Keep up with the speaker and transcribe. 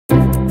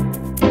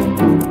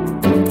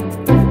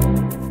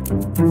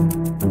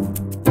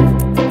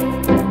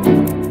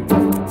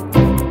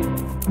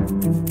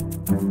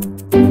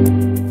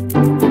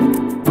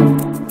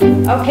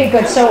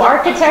good. So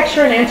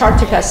architecture in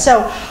Antarctica.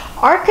 So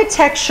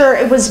architecture,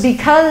 it was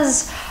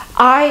because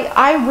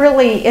I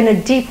really, in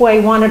a deep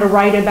way, wanted to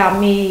write about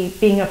me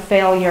being a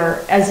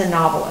failure as a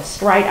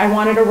novelist, right? I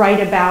wanted to write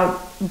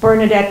about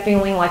Bernadette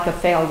feeling like a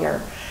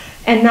failure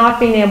and not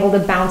being able to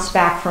bounce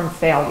back from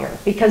failure,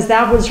 because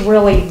that was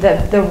really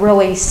the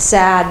really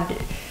sad,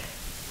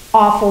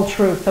 awful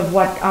truth of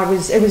what I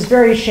was. It was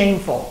very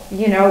shameful,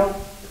 you know,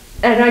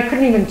 and I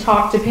couldn't even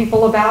talk to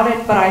people about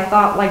it, but I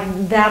thought, like,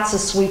 that's a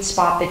sweet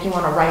spot that you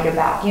want to write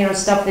about, you know,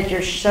 stuff that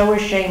you're so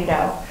ashamed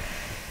of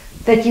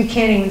that you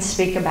can't even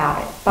speak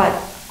about it. But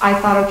I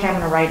thought, okay, I'm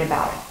going to write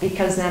about it,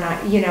 because then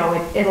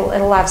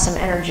it'll have some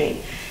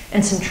energy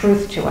and some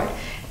truth to it.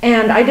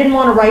 And I didn't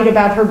want to write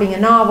about her being a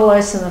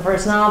novelist in the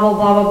first novel,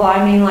 blah, blah, blah.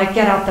 I mean, like,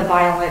 get out the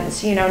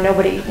violins. You know,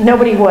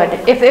 nobody would.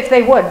 If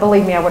they would,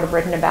 believe me, I would have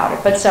written about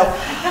it. But so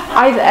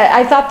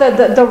I thought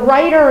the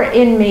writer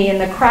in me and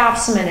the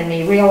craftsman in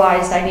me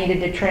realized I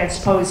needed to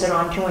transpose it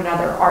onto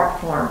another art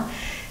form.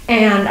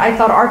 And I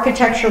thought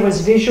architecture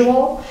was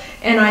visual,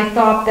 and I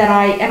thought that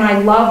I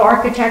love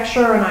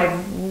architecture, and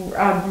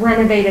I've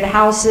renovated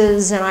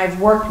houses, and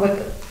I've worked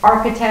with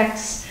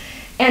architects.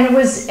 And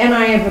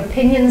I have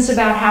opinions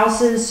about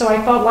houses, so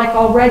I felt like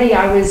already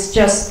I was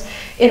just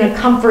in a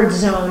comfort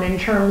zone in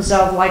terms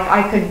of, like,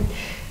 I could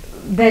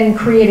then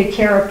create a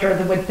character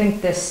that would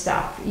think this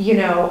stuff, you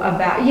know,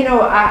 about, you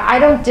know, I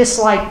don't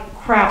dislike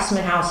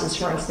craftsman houses,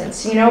 for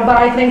instance, you know, but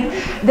I think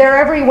they're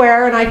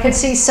everywhere, and I could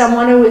see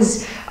someone who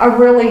is a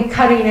really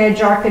cutting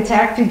edge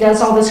architect who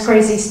does all this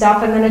crazy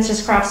stuff, and then it's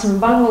just craftsman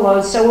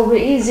bungalows, so it'll be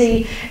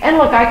easy. And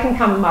look, I can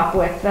come up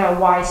with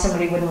why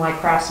somebody wouldn't like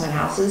craftsman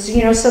houses,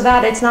 you know, so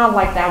that it's not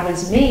like that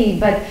was me,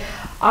 but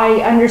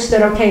I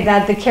understood, okay,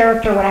 that the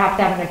character would have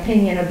to have an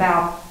opinion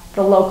about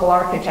the local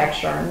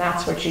architecture, and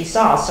that's what she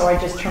saw, so I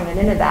just turned it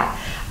into that.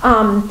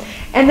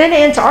 And then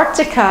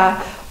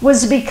Antarctica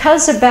was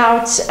because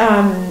about,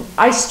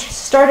 I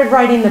started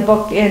writing the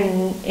book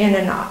in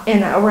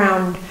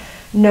around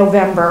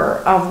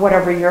November of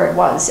whatever year it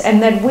was,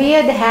 and then we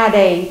had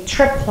a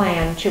trip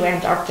planned to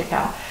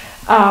Antarctica.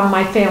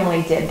 My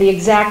family did, the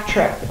exact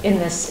trip in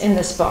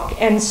this book.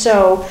 And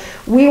so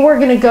we were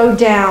gonna go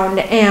down,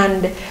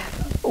 and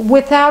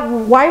when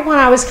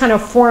I was kind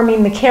of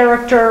forming the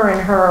character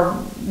and her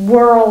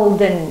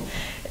world and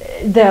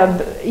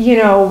the, you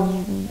know,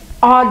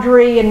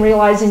 Audrey, and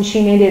realizing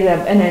she needed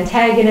an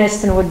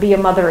antagonist and would be a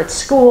mother at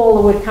school,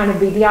 it would kind of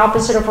be the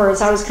opposite of her.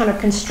 As I was kind of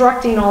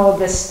constructing all of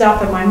this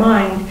stuff in my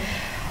mind,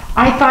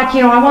 I thought,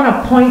 you know, I want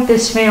to point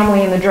this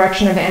family in the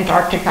direction of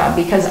Antarctica,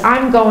 because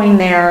I'm going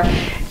there,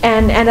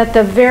 and at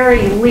the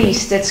very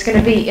least it's going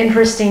to be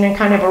interesting and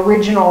kind of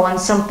original, and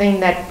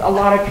something that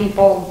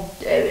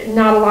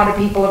not a lot of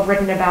people have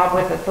written about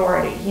with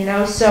authority, you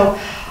know. So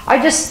I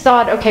just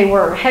thought, okay,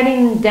 we're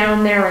heading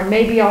down there, and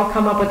maybe I'll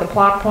come up with a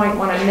plot point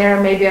when I'm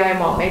there, maybe I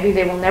won't, maybe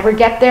they will never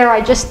get there.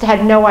 I just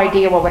had no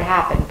idea what would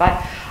happen,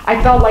 but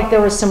I felt like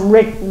there was some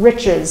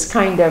riches,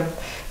 kind of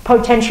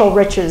potential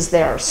riches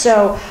there.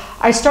 So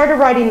I started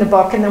writing the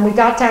book, and then we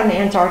got down to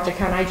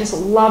Antarctica, and I just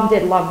loved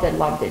it,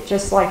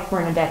 just like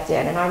Bernadette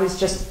did. And I was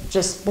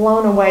just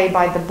blown away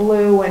by the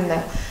blue and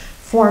the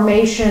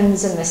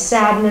formations and the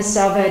sadness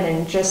of it,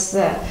 and just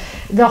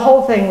the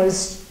whole thing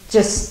was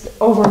just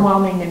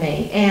overwhelming to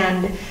me.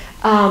 And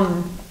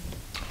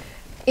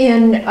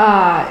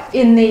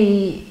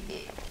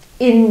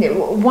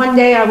one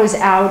day I was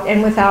out,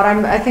 and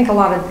I think a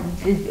lot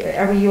of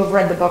you have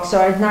read the book, so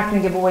I'm not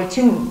going to give away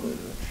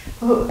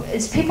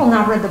has people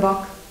not read the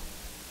book?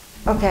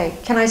 Okay,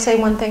 can I say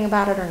one thing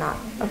about it or not?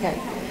 Okay,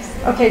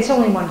 it's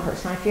only one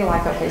person. I feel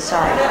like, okay,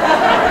 sorry.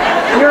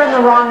 You're in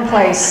the wrong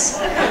place.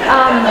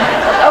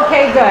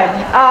 Okay, good.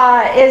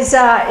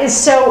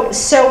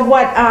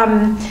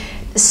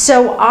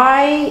 So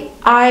I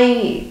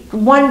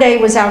one day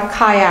was out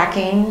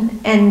kayaking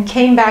and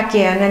came back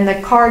in, and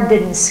the card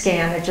didn't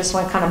scan. It just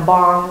went kind of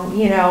bong,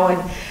 you know,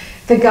 and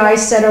the guy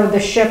said, oh, the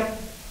ship,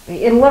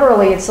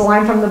 literally, it's a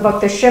line from the book,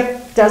 the ship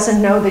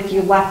doesn't know that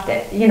you left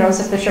it, you know,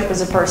 as if the ship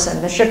is a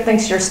person. The ship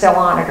thinks you're still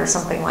on it, or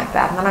something like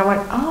that. And then I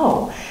went,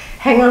 oh,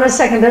 hang on a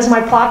second, there's my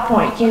plot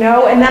point, you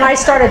know. And then I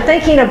started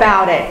thinking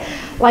about it,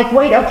 like,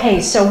 wait, okay,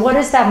 so what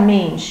does that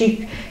mean?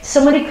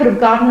 Somebody could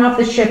have gotten off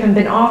the ship and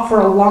been off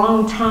for a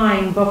long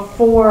time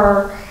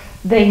before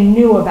they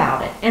knew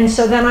about it. And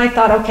so then I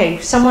thought, okay,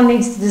 someone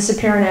needs to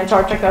disappear in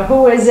Antarctica.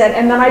 Who is it?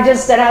 And then it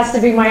has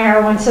to be my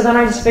heroine. So then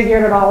I just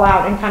figured it all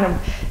out and kind of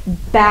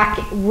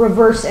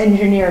reverse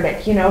engineered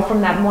it, you know,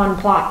 from that one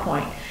plot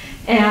point.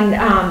 And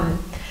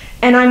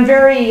I'm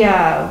very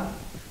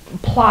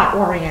plot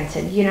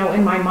oriented, you know,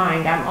 in my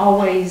mind. I'm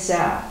always,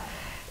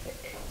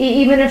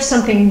 even if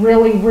something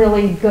really,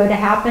 really good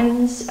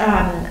happens.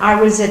 I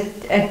was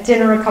at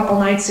dinner a couple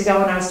nights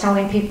ago, and I was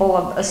telling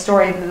people a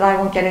story that I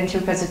won't get into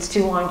because it's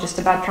too long, just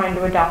about trying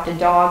to adopt a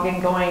dog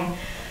and going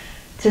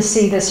to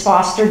see this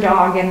foster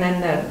dog, and then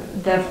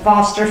the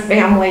foster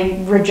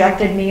family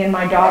rejected me and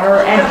my daughter,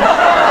 and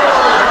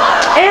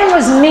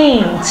was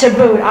mean to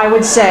boot, I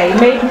would say.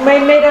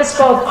 Made us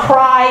both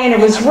cry, and it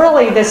was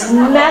really this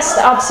messed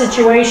up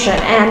situation.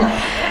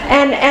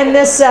 And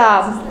this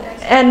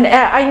and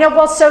I know,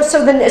 well,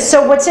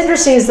 so what's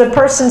interesting is the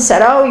person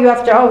said, oh, you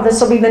have to, oh,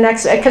 this will be the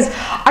next, because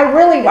I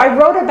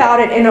wrote about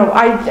it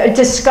I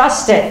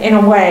discussed it in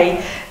a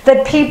way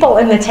that people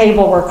in the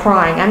table were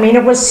crying. I mean,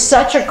 it was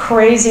such a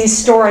crazy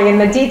story,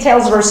 and the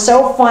details were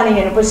so funny,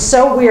 and it was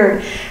so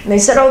weird. And they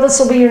said, oh, this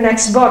will be your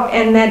next book.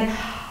 And then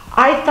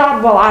I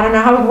thought, well, I don't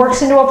know how it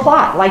works into a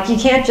plot. Like, you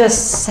can't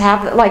just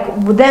have, like,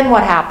 then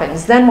what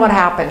happens? Then what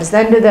happens?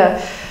 Then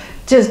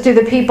do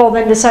the people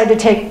then decide to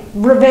take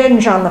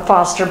revenge on the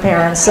foster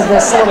parents of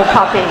this little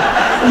puppy,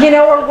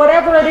 or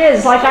whatever it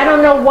is? Like, I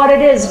don't know what it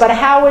is, but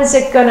how is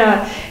it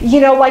gonna,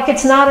 like,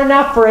 it's not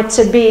enough for it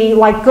to be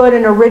like good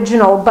and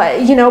original, but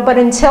but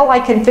until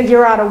I can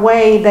figure out a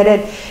way that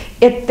it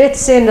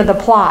fits into the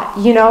plot,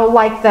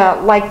 like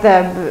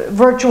the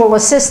virtual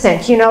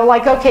assistant,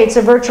 like, okay, it's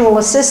a virtual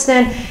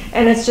assistant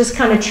and it's just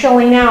kind of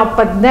chilling out,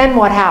 but then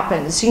what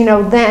happens,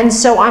 then,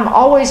 so I'm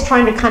always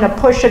trying to kind of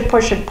push it,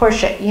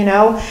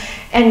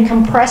 and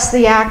compress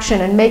the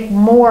action and make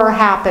more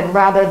happen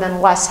rather than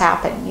less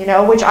happen,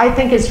 which I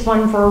think is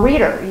fun for a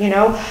reader,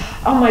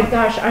 Oh my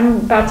gosh,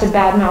 I'm about to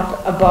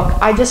badmouth a book.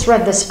 I just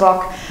read this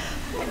book,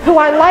 who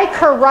I like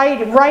her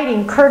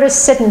writing, Curtis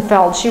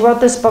Sittenfeld. She wrote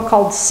this book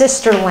called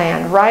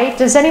Sisterland, right?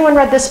 Does anyone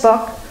read this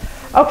book?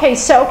 Okay,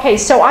 so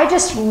I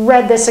just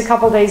read this a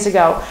couple days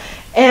ago,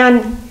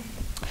 and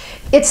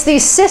it's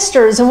these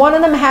sisters, and one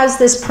of them has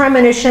this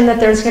premonition that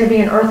there's going to be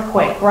an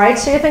earthquake, right?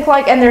 So you think,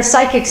 like, and they're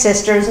psychic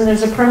sisters, and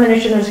there's a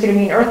premonition there's going to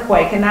be an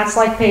earthquake, and that's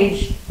like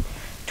page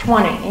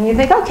 20. And you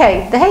think,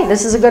 okay, hey,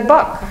 this is a good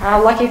book.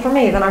 How lucky for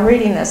me that I'm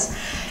reading this.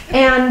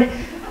 And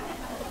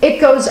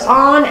it goes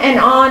on and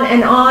on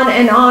and on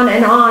and on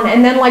and on,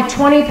 and then like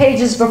 20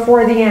 pages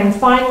before the end,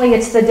 finally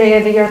it's the day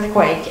of the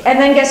earthquake. And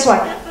then guess what?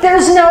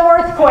 There's no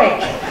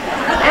earthquake.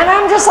 And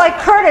I'm just like,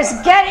 Curtis,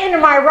 get into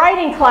my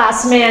writing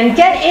class, man.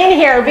 Get in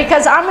here,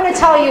 because I'm going to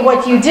tell you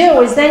what you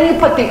do is then you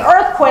put the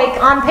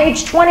earthquake on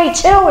page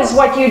 22 is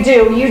what you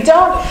do. You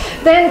don't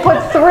then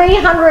put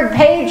 300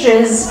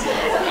 pages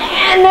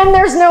and then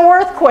there's no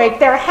earthquake.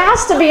 There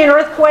has to be an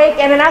earthquake,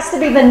 and it has to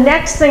be the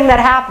next thing that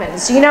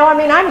happens. I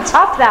mean, I'm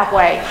tough that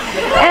way.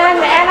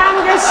 And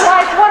I'm just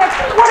like, what a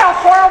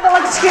horrible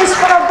excuse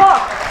for a book.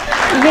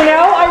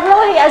 I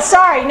really,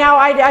 sorry, now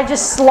I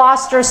just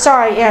lost her.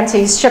 Sorry,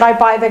 aunties, should I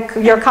buy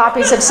your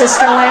copies of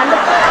Sisterland?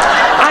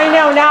 I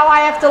know, now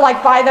I have to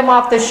like buy them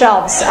off the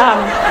shelves,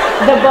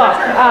 the book,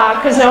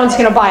 because no one's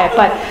going to buy it.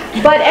 But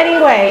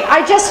anyway,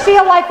 I just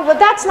feel like, well,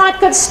 that's not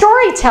good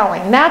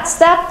storytelling.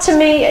 That to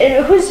me,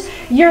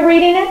 you're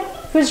reading it?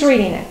 Who's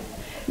reading it?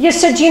 Yeah,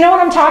 so do you know what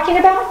I'm talking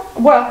about?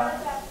 Well,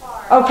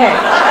 okay.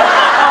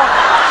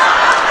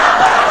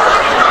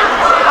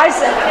 I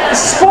said,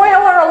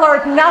 spoiler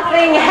alert,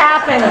 nothing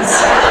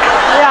happens.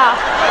 Yeah.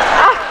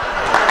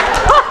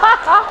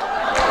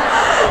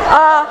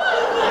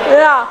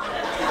 Yeah.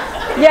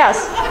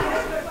 Yes.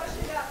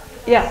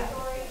 Yeah.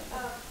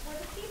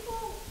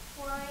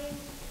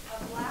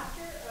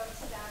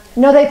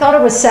 No, they thought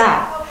it was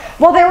sad.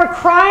 Well, they were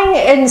crying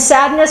in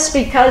sadness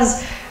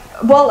because,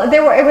 well,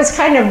 it was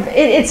kind of,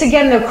 it's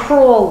again the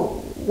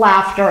cruel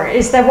laughter.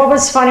 Is that what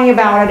was funny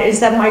about it is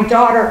that my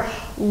daughter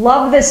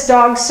loved this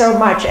dog so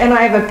much, and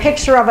I have a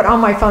picture of it on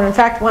my phone. In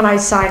fact, when I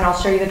sign, I'll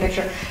show you the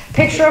picture.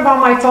 Picture of on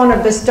my phone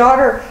of this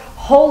daughter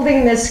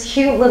holding this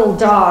cute little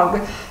dog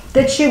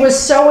that she was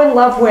so in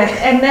love with,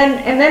 and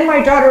then my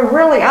daughter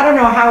really, I don't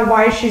know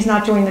why she's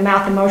not doing the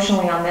math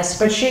emotionally on this,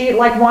 but she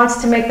like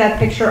wants to make that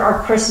picture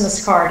our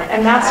Christmas card,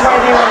 and that's why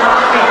they were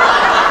laughing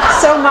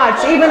so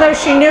much, even though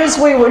she knows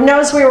we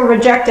were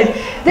rejected.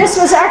 This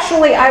was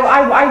actually,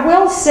 I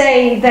will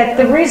say that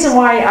the reason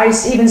why I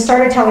even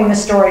started telling the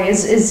story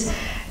is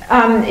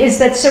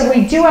that, so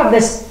we do have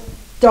this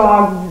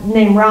dog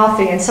named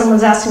Ralphie, and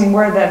someone's asking me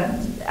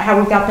how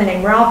we got the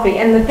name Ralphie.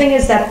 And the thing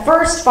is, that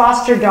first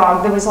foster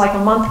dog that was like a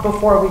month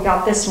before we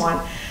got this one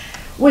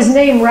was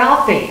named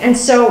Ralphie. And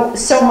so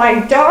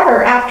my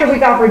daughter, after we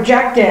got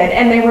rejected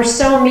and they were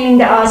so mean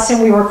to us and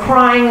we were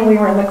crying and we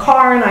were in the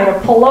car and I had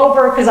to pull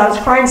over because I was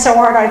crying so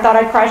hard I thought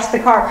I crashed the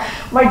car,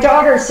 my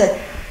daughter said,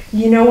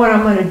 you know what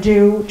I'm going to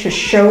do to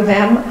show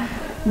them?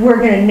 We're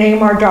going to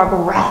name our dog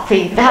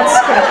Ralphie. That's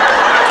going to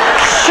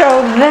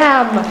show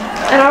them.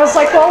 And I was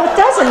like, well, it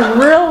doesn't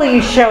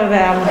really show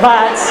them,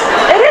 but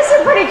it is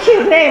a pretty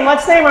cute name.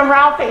 Let's name him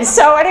Ralphie.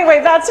 So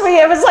anyway,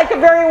 it was like a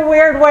very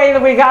weird way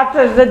that we got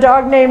the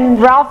dog named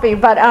Ralphie,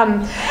 but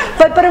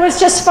it was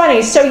just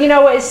funny. So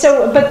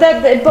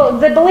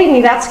believe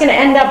me, that's going to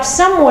end up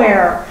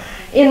somewhere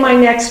in my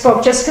next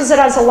book, just because it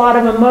has a lot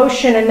of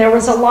emotion, and there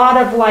was a lot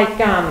of like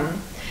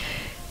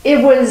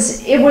it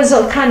was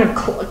a kind of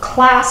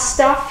class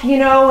stuff,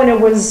 and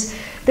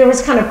there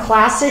was kind of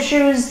class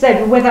issues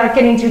that, without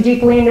getting too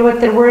deeply into it,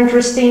 that were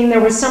interesting.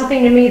 There was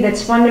something to me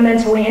that's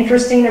fundamentally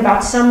interesting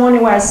about someone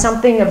who has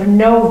something of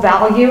no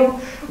value,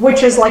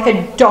 which is like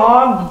a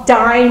dog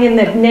dying in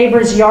the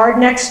neighbor's yard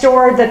next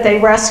door that they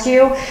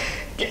rescue,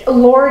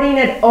 lording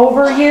it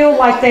over you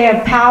like they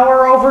have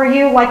power over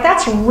you. Like,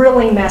 that's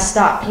really messed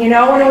up,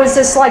 And it was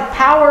this like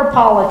power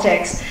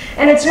politics.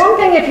 And it's one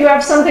thing if you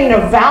have something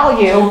of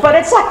value, but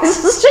it's like,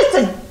 this is just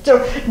a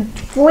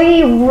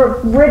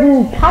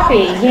flea-ridden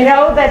puppy, you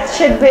know, that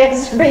should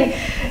be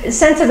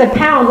sent to the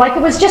pound. Like,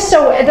 it was just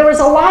so, there was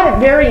a lot of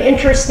very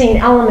interesting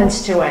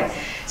elements to it.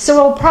 So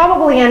it'll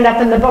probably end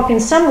up in the book in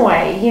some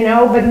way, you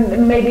know, but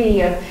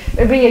maybe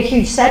it'd be a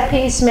huge set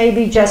piece,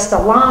 maybe just a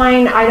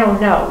line, I don't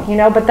know, you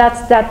know, but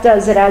that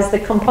does it as the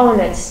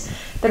components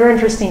that are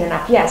interesting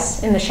enough.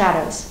 Yes, in the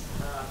shadows.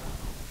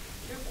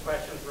 Two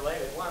questions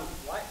related. One,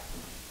 why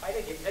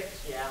did you pick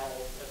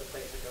Seattle as a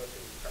place to go to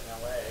from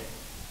LA?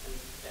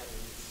 And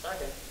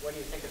second, what do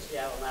you think of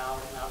Seattle now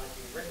that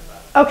you've written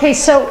about it? Okay,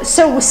 so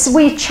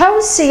we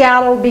chose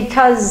Seattle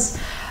because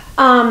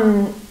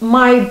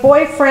my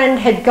boyfriend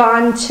had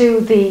gone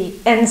to the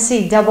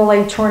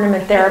NCAA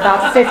tournament there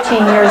about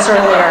 15 years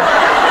earlier.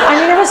 I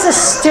mean, it was the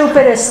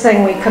stupidest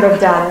thing we could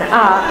have done.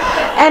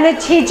 And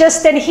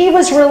he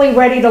was really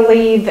ready to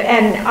leave.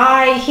 And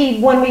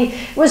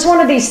it was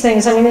one of these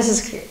things. I mean, this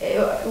is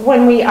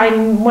when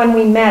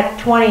we met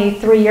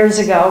 23 years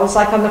ago. It was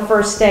like on the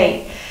first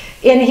date.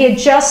 And he had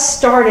just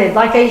started,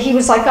 he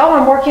was like, oh,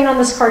 I'm working on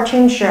this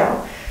cartoon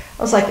show.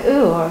 I was like,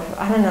 ooh,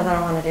 I don't know that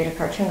I want to date a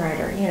cartoon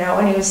writer, you know,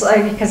 and he was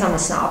like, because I'm a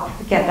snob,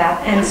 get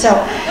that. And so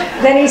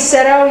then he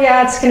said, oh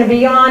yeah, it's going to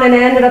be on, and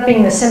it ended up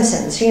being The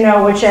Simpsons, you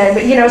know, which,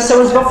 you know, so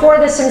it was before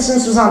The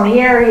Simpsons was on the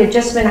air. He had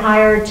just been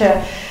hired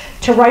to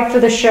write for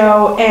the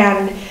show,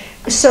 and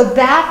so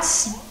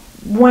that's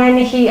when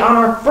on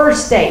our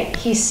first date,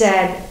 he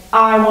said,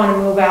 I want to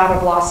move out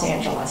of Los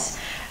Angeles.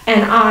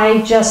 And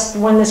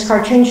when this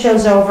cartoon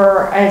show's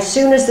over, as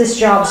soon as this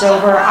job's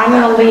over, I'm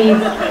going to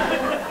leave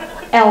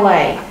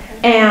LA.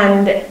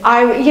 And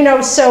you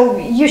know, so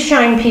you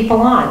shine people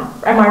on.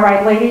 Am I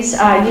right, ladies?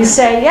 You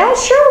say, yeah,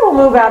 sure, we'll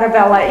move out of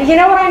LA. You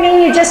know what I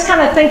mean? You just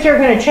kind of think you're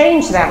going to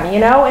change them,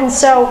 you know? And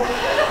so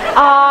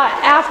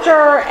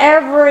after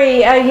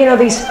every, you know,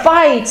 these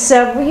fights,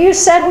 you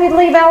said we'd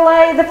leave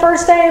LA the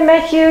first day I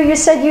met you. You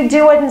said you'd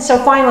do it. And so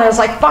finally I was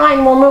like,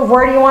 fine, we'll move.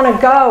 Where do you want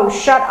to go?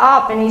 Shut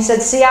up. And he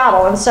said,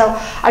 Seattle. And so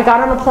I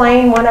got on a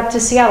plane, went up to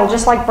Seattle,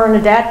 just like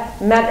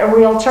Bernadette, met a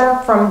realtor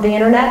from the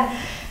internet,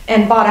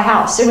 and bought a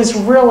house. It was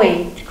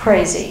really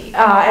crazy.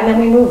 And then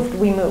we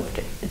moved,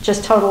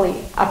 just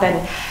totally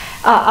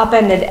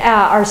uprooted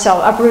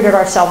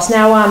ourselves.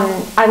 Now,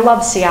 I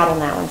love Seattle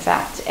now, in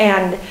fact.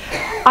 And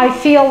I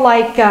feel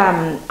like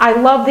I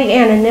love the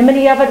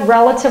anonymity of it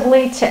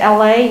relatively to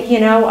LA.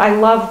 You know, I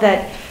love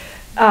that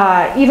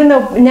even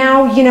though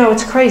now, you know,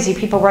 it's crazy.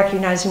 People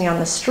recognize me on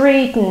the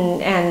street,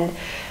 and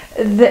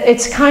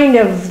it's kind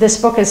of,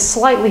 this book has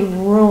slightly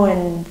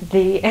ruined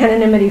the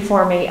anonymity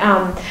for me.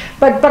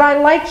 But I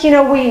like, you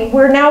know,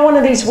 we're now one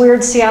of these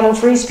weird Seattle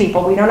Trees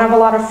people. We don't have a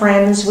lot of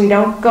friends. We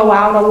don't go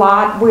out a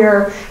lot.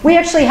 We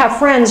actually have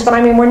friends, but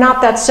I mean, we're not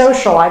that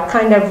social.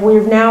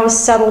 We've now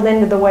settled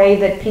into the way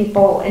that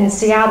people in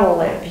Seattle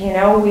live, you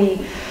know.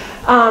 We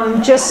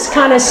just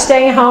kind of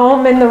stay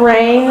home in the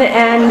rain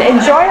and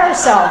enjoy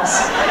ourselves.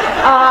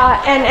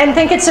 And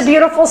think it's a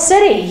beautiful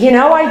city, you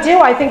know. I do.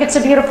 I think it's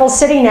a beautiful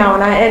city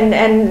now,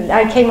 and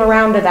I came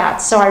around to that,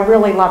 so I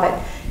really love it.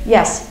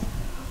 Yes.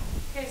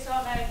 Okay, so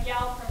I'm a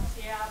gal from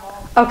Seattle.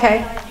 Okay.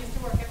 I used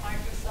to work at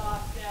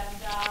Microsoft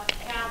and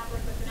have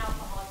worked with an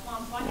alcoholic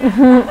mom. So I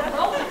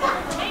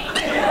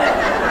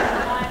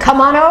have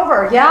Come on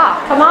over.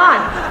 Yeah. Come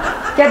on.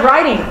 Get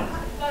writing.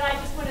 But I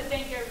just want to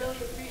thank you. I really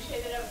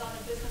appreciate it. I was on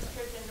a business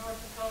trip in North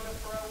Dakota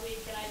for a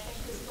week, and I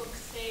think this book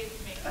saved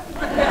me.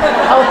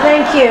 Oh,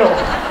 thank you.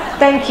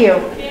 Thank you.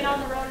 Being on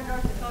the road in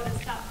North Dakota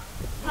is tough.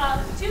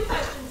 Two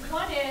questions.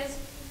 One is,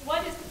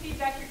 what is the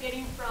feedback you're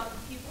getting from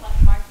people at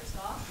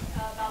Microsoft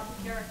about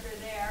the character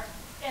there?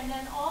 And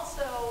then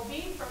also,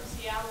 being from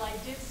Seattle, I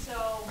did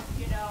so,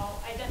 you know,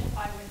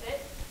 identify with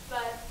it.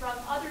 But from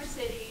other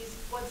cities,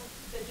 what's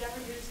the general?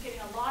 You're just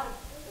getting a lot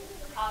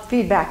of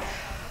feedback.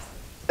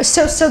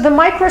 So the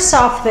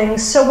Microsoft thing.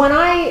 So when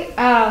I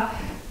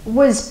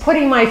was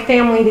putting my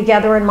family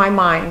together in my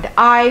mind,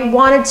 I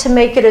wanted to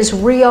make it as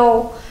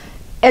real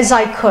as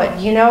I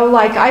could, you know,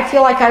 like I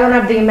feel like I don't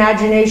have the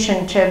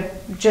imagination to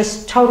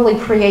just totally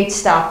create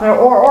stuff,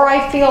 or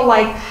I feel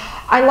like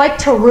I like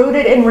to root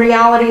it in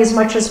reality as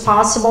much as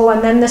possible,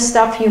 and then the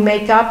stuff you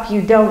make up,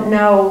 you don't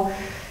know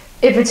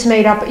if it's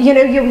made up. You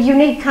know, you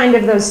need kind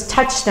of those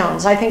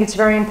touchstones. I think it's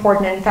very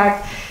important. In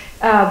fact,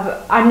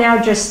 I'm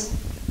now just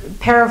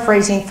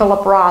paraphrasing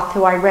Philip Roth,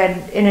 who I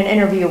read in an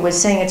interview, was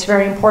saying it's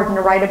very important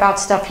to write about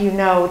stuff you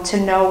know, to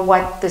know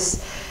what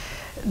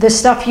the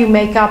stuff you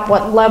make up,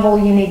 what level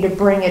you need to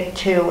bring it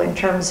to in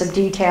terms of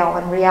detail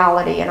and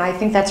reality. And I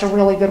think that's a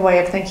really good way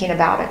of thinking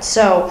about it.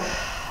 So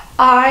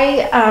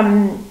I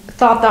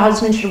thought the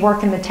husband should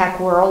work in the tech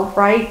world,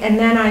 right? And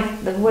then I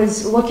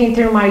was looking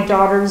through my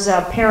daughter's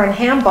parent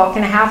handbook,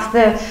 and half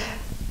the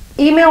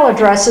email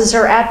addresses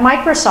are at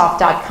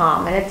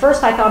Microsoft.com. And at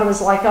first I thought it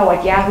was like, oh,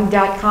 at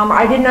Yahoo.com.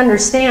 I didn't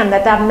understand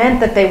that that meant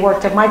that they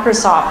worked at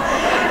Microsoft.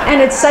 And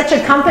it's such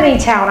a company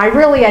town. I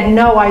really had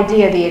no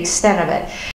idea the extent of it.